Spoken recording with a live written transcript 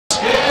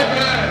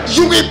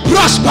You will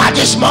prosper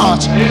this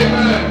month.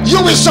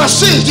 You will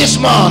succeed this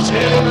month.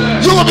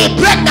 You will be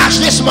pregnant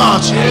this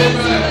month.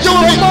 You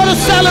will be want to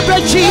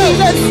celebrate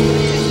Jesus.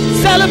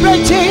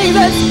 Celebrate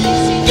Jesus.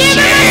 Give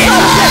it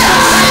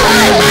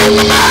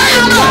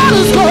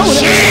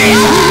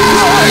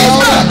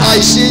I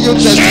see you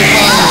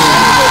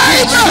testifying.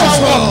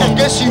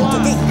 against you.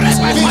 Be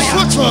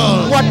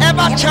fruitful.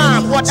 Whatever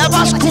charm,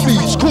 whatever scoop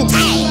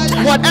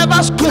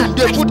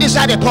they put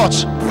inside the pot.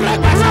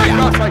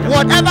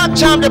 Whatever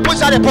charm they put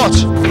inside the pot.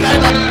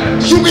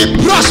 You will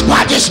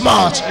prosper this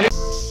month.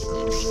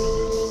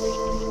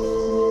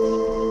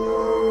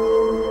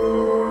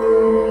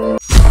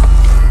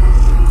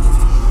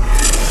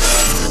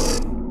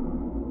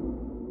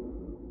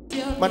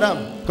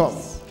 Madam, come.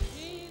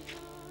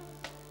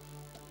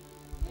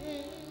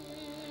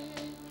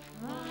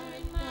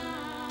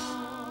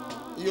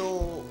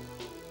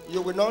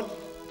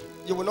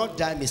 You will not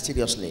die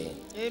mysteriously.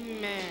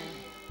 Amen.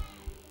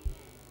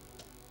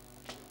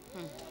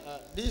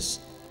 This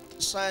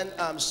sign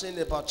I'm saying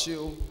about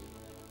you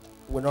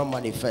will not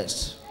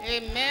manifest.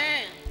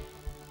 Amen.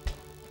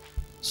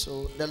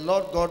 So the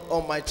Lord God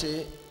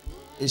Almighty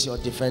is your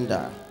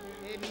defender.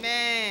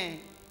 Amen.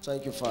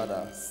 Thank you,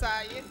 Father. Sir,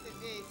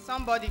 yesterday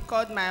somebody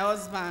called my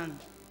husband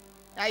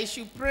that he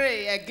should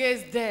pray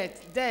against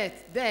death.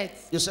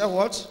 You said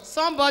what?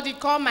 Somebody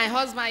called my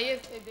husband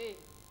yesterday.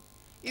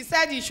 He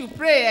said he should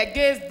pray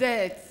against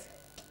death.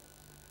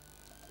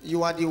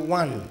 You are the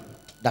one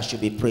that should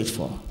be prayed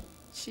for.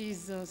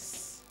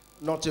 Jesus.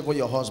 Not even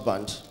your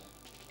husband.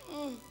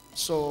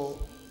 So,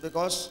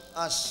 because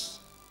as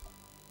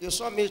you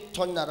saw me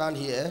turning around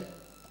here,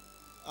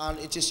 and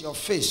it is your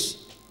face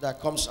that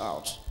comes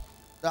out,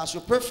 that I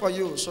should pray for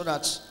you so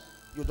that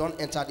you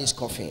don't enter this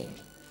coffin.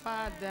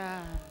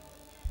 Father.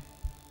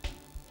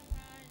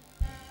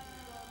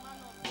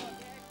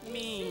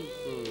 Me.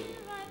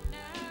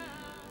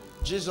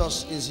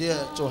 Jesus is here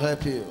to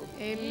help you.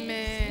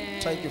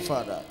 Amen. Thank you,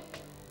 Father.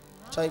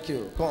 Thank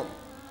you. Come.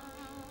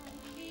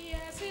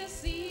 Yes, you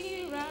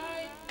see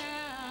right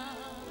now,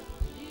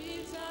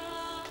 Jesus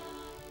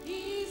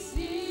is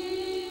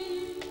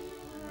here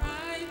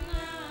right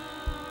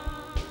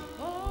now.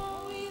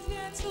 Oh, he's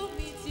here to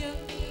meet your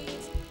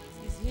needs.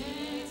 He's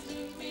here to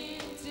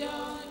meet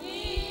your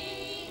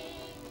needs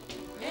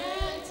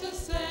and to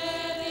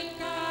set the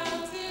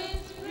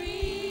captives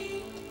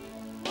free.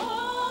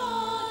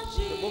 Oh,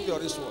 Jesus. Remove your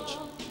wristwatch.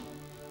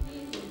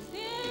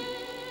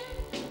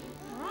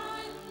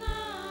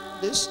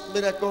 This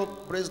miracle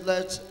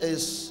bracelet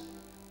is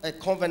a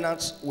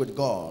covenant with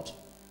God.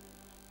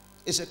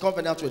 It's a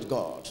covenant with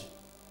God.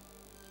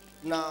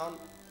 Now,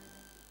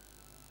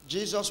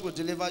 Jesus will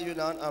deliver you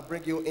now and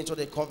bring you into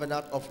the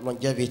covenant of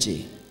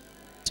longevity.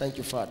 Thank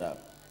you, Father.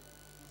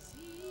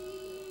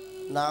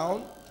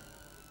 Now,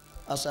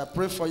 as I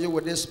pray for you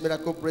with this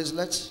miracle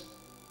bracelet,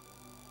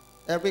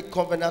 every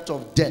covenant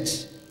of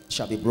death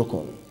shall be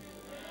broken.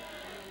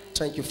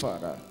 Thank you,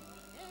 Father.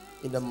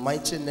 In the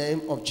mighty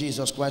name of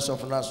Jesus Christ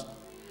of Nazareth.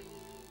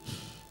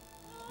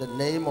 The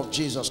name of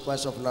Jesus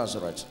Christ of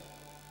Nazareth.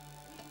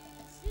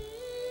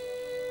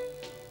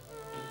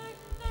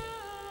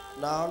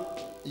 Now,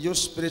 you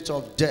spirit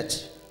of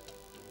death,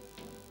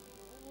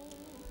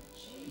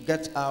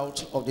 get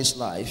out of this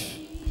life.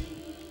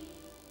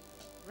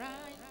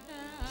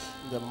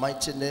 In the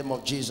mighty name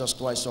of Jesus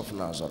Christ of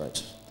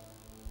Nazareth.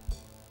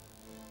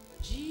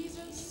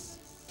 Jesus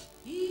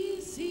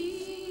is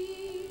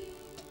here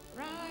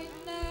right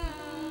now.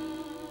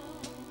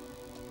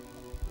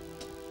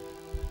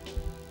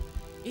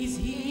 He's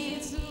here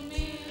to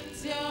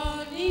meet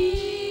your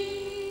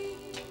need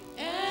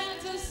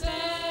and to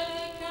set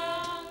the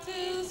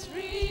captives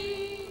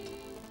free.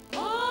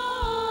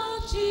 Oh,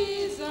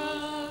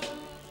 Jesus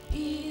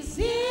is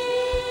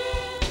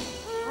here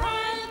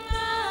right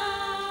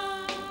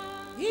now.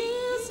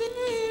 He's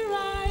here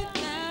right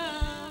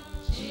now.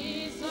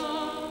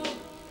 Jesus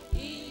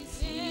is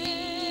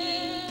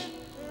here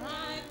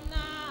right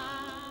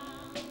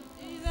now.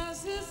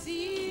 Jesus is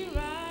here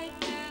right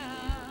now.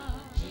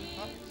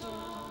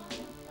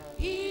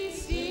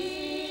 He's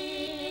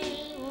here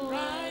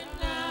right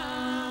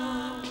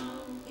now.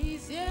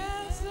 He's here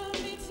to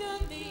meet your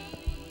need.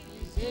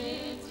 He's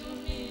here to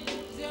meet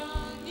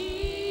your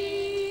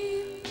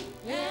need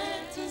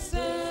and to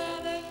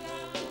set the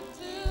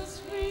captives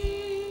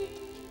free.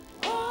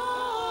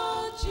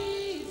 Oh,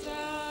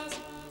 Jesus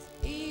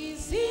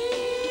is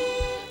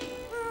here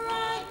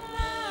right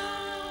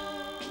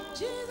now.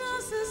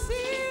 Jesus is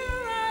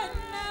here right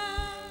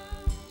now.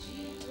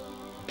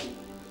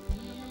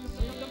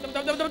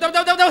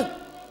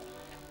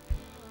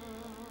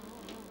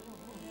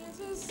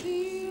 Jesus is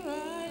here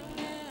right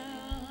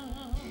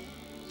now.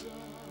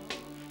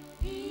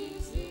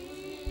 He's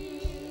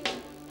here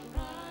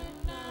right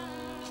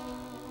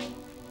now.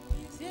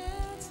 He's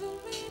here to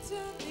meet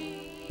your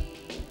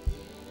need.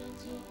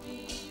 To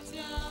meet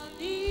your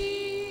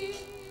need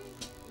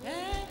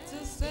and to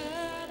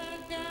set the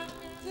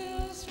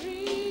captives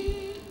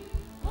free.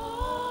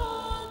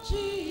 Oh,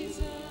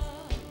 Jesus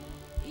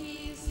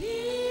is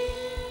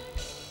here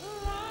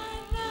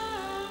right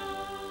now.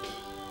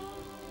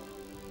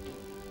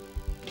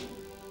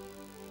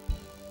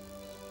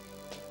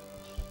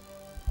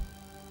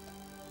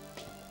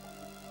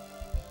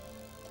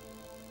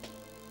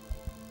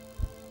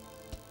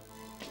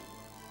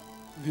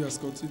 Viewers,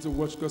 continue to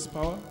watch God's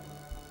power,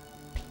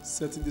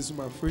 setting this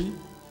woman free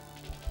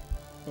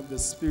from the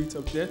spirit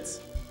of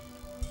death.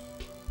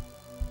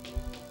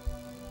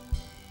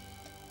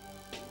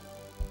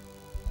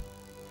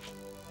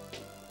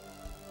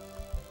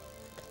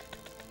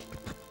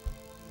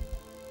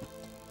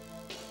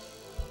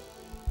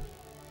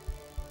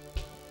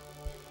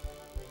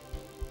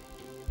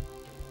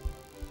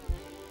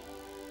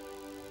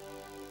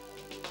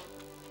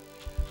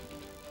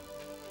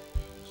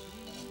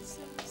 Jesus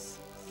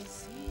is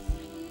here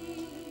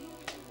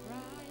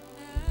right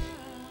now.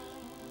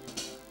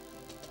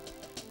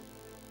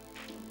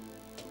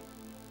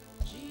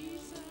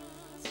 Jesus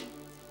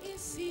is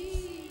here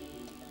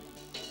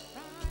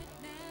right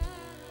now.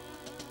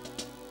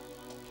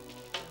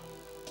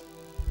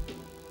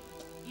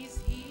 He's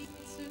here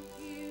to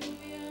heal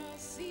your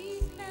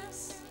sickness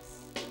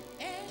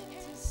and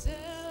to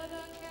set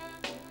the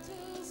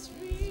captives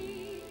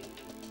free.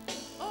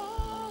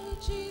 Oh,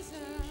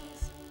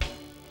 Jesus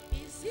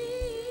is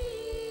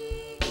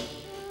here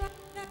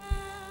right now.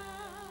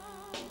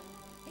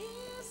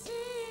 He's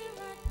here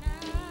right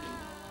now.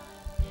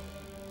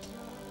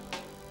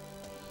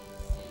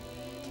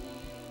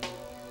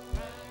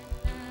 Right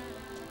now.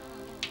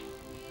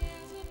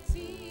 Yes, it's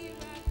here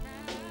right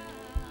now.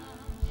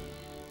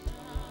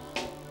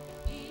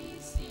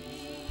 He's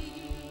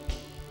here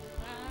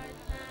right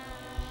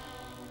now.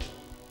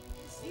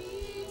 He's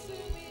here to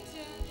meet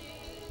your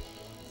needs.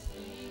 He's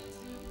here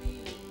to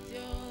meet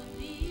your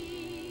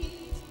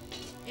needs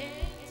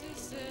and to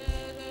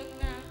set the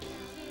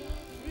captive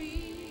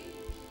free.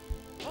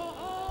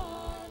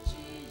 Oh,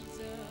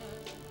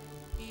 Jesus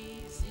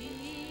is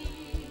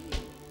here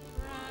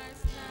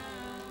right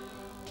now.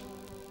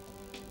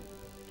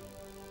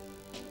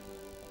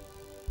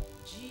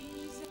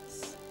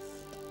 Jesus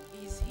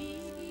is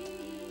here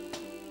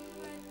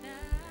right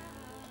now.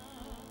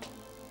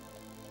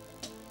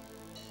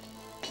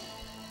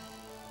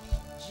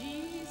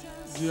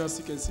 Jesus Viewers,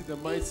 you can see the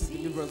mighty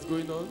deliverance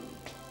going on.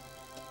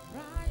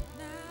 right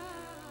now.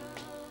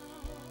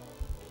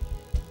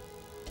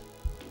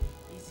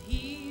 He's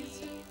here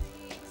to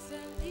fix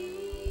and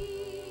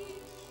lead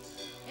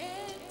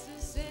and to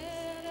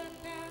set the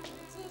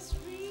captives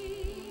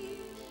free.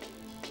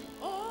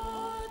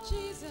 Oh,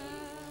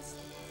 Jesus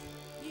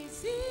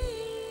is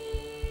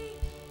here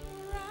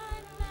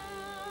right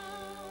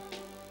now.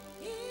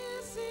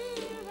 He's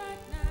here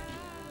right now.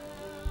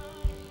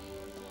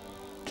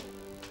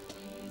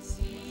 He's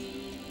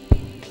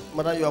here.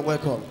 Mother, you are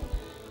welcome.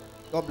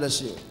 God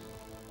bless you.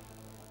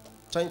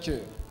 Thank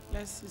you.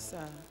 Bless you,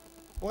 sir.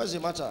 What's the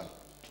matter?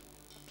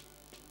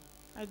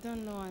 I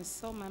don't know. I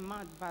saw my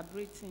mouth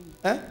vibrating.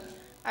 Eh?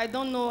 I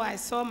don't know. I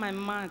saw my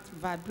mouth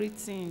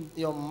vibrating.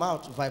 Your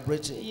mouth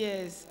vibrating.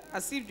 Yes,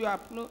 as if you are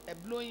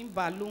blowing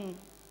balloon.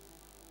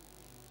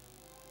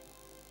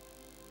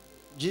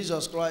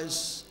 Jesus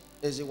Christ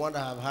is the one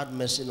that have had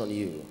mercy on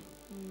you.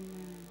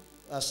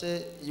 I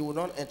say you will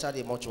not enter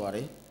the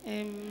mortuary.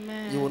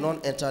 Amen. You will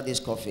not enter this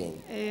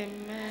coffin.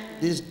 Amen.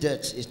 This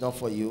death is not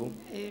for you.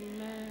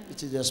 Amen.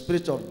 It is the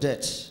spirit of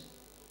death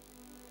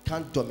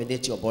can't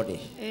dominate your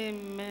body.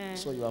 Amen.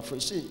 So you are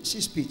free. See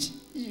speech.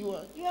 You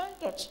are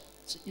not.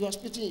 You are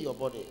spitting in your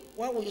body.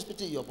 Why will you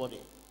spit in your body?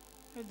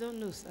 I don't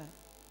know, sir.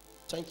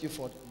 Thank you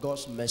for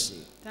God's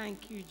mercy.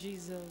 Thank you,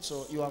 Jesus.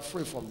 So you are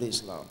free from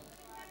this now.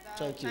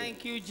 Thank you.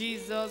 Thank you,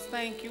 Jesus.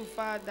 Thank you,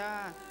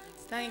 Father.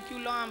 Thank you,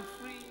 Lord. I'm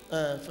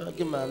free.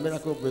 Give my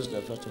miracle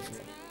bracelet first of all.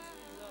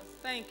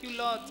 Thank you,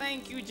 Lord.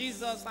 Thank you,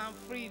 Jesus. I'm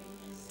free.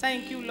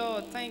 Thank you,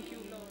 Lord. Thank you,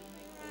 Lord.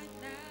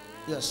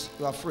 Yes,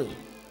 you are free.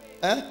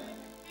 Eh?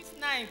 This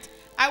night,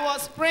 I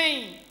was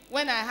praying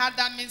when I had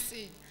that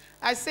message.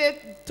 I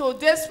said,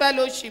 today's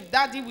fellowship,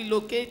 Daddy will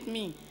locate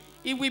me.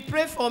 He will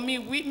pray for me.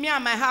 Me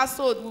and my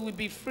household, we will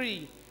be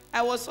free.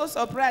 I was so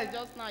surprised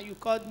just now you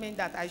called me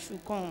that I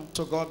should come.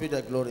 To God be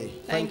the glory.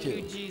 Thank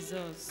you,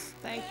 Jesus.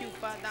 Thank you,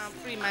 Father. I'm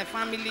free. My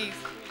family is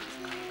free.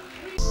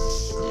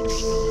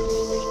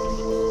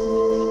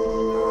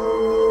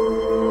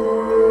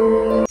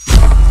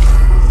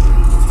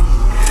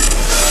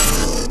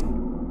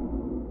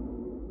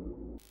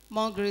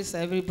 More grace,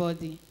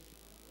 everybody.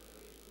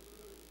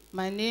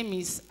 My name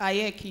is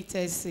Ayeki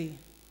Tese.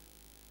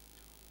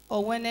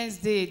 On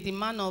Wednesday, the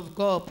man of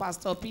God,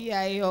 Pastor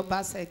P.I.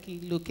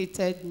 Obaseki,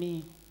 located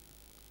me.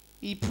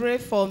 He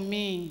prayed for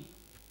me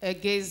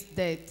against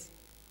death.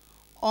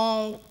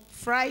 On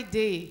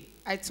Friday,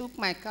 I took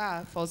my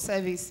car for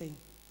servicing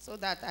so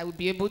that I would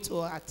be able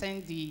to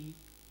attend the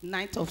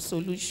night of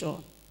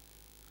solution.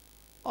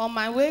 On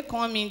my way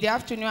coming in the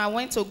afternoon, I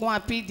went to go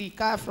and pick the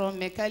car from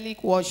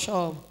mechanic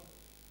workshop.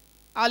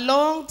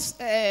 Along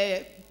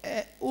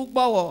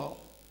Ugbowo,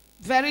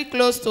 very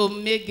close to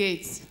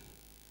Maygate,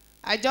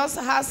 I just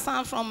heard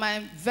sound from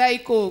my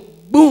vehicle,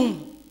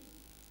 boom,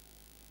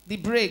 the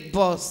brake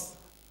burst,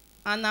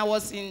 and I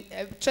was in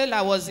a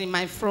trailer was in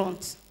my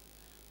front.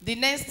 The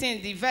next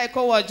thing, the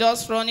vehicle was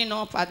just running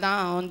up and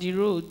down on the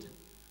road.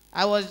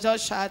 I was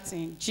just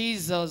shouting,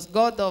 Jesus,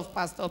 God of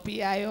Pastor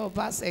P.I.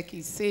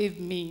 Obaseki, save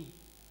me.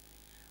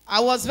 I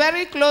was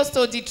very close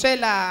to the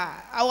trailer.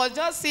 I was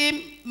just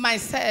seeing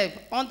myself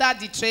under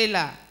the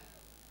trailer.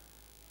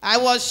 I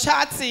was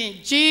shouting,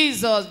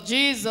 Jesus,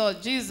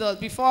 Jesus, Jesus.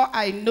 Before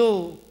I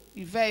know,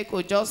 the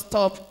vehicle just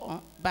stopped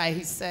by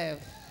itself.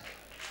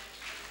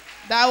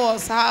 That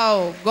was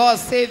how God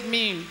saved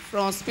me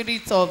from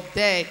spirit of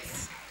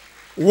death.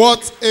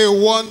 What a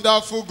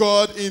wonderful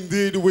God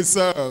indeed we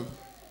serve.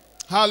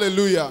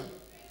 Hallelujah.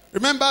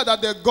 Remember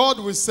that the God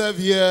we serve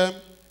here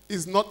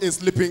is not a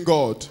sleeping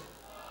God.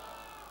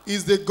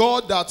 He's the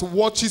God that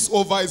watches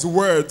over his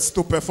words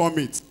to perform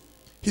it.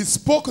 He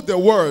spoke the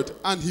word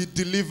and he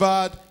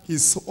delivered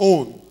his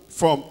own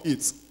from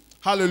it.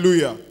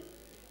 Hallelujah.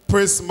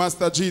 Praise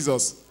Master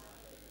Jesus.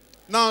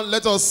 Now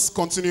let us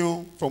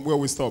continue from where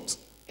we stopped.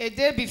 A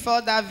day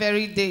before that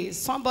very day,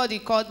 somebody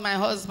called my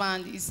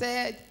husband. He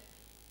said,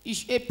 "You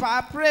should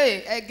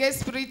pray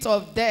against spirit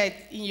of death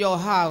in your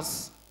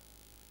house."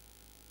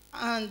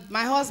 And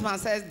my husband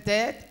says,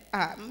 "Death?"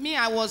 Me,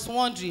 I was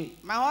wondering.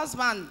 My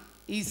husband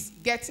is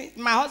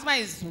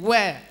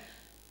well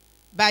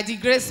by the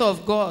grace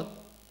of God.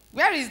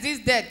 Where is this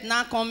death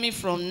now coming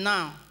from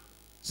now?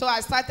 So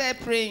I started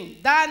praying.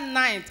 That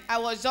night, I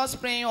was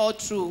just praying all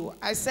through.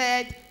 I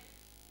said,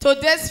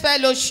 today's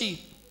fellowship,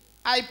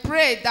 I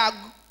prayed that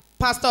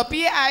Pastor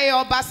P.I.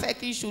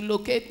 Obaseki should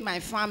locate my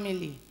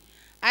family.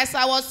 As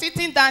I was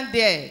sitting down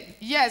there,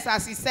 yes,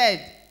 as he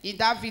said in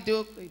that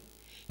video clip,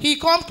 he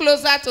come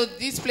closer to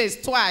this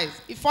place twice.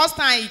 The first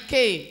time he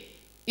came,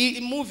 he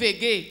moved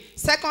again.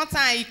 Second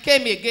time he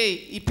came again,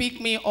 he picked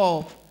me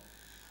up.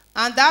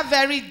 And that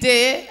very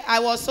day, I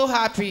was so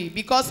happy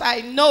because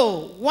I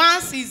know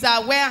once he's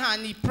aware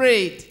and he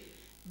prayed,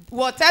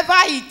 whatever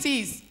it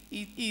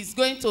is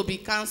going to be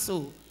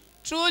cancelled.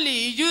 Truly,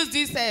 he used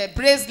this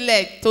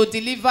bracelet to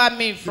deliver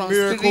me from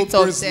spirit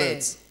of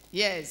death.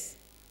 Yes.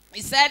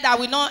 He said I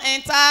will not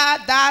enter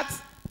that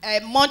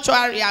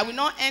mortuary. I will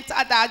not enter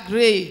that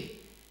grave.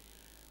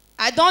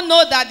 I don't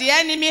know that the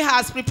enemy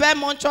has prepared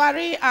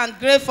mortuary and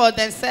grave for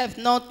themselves,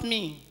 not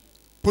me.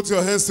 Put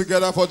your hands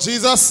together for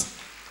Jesus.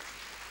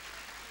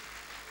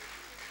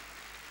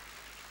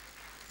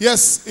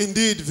 Yes,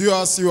 indeed,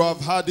 viewers, you have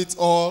heard it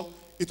all.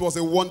 It was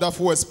a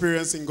wonderful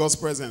experience in God's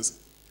presence.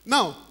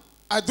 Now,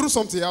 I drew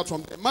something out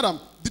from there. Madam,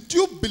 did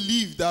you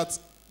believe that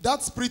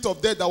that spirit of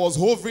death that was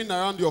hovering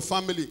around your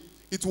family,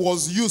 it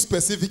was you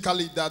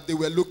specifically that they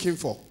were looking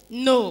for?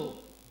 No.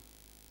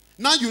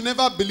 Now you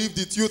never believed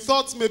it. You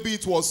thought maybe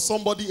it was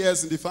somebody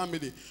else in the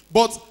family.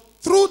 But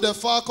through the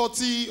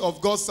faculty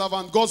of God's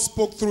servant, God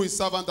spoke through his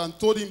servant and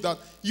told him that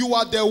you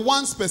are the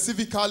one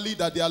specifically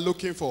that they are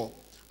looking for.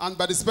 And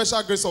by the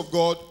special grace of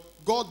God,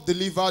 God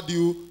delivered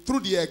you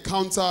through the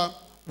encounter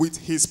with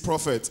his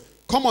prophet.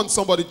 Come on,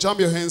 somebody, jam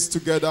your hands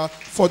together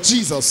for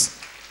Jesus.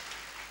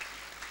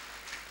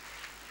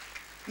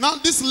 Now,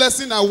 this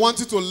lesson I want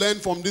you to learn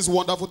from this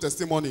wonderful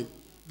testimony,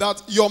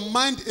 that your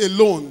mind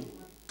alone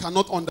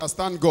cannot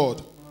understand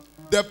God.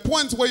 The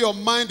point where your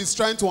mind is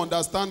trying to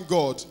understand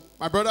God,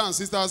 my brothers and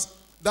sisters,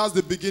 that's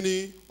the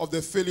beginning of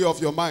the failure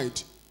of your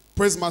mind.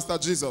 Praise Master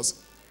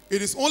Jesus.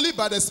 It is only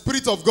by the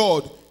Spirit of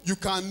God you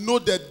can know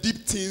the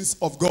deep things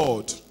of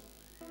God.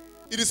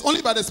 It is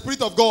only by the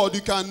Spirit of God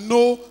you can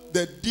know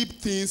the deep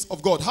things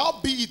of God.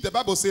 Howbeit, the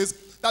Bible says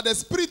that the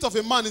spirit of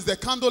a man is the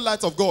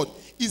candlelight of God.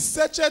 It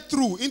searcheth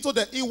through into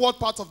the inward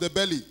part of the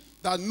belly,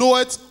 that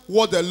knoweth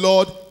what the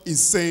Lord is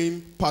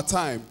saying per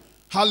time.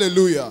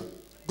 Hallelujah.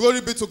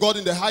 Glory be to God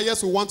in the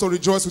highest. We want to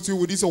rejoice with you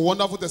with this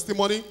wonderful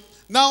testimony.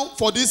 Now,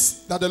 for this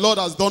that the Lord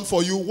has done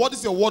for you, what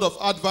is your word of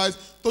advice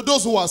to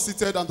those who are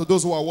seated and to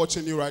those who are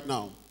watching you right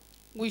now?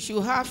 We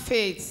should have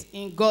faith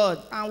in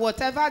God, and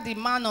whatever the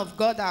man of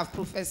God has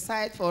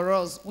prophesied for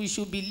us, we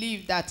should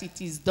believe that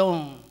it is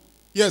done.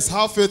 Yes,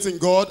 have faith in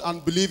God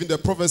and believe in the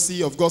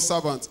prophecy of God's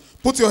servant.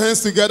 Put your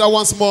hands together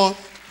once more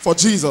for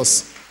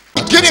Jesus.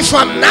 Beginning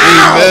from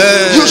now,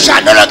 you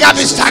shall no longer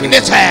be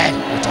stagnated.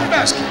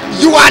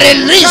 You are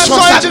released from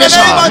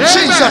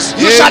stagnation.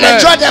 You shall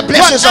enjoy the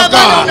blessings of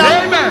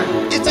God.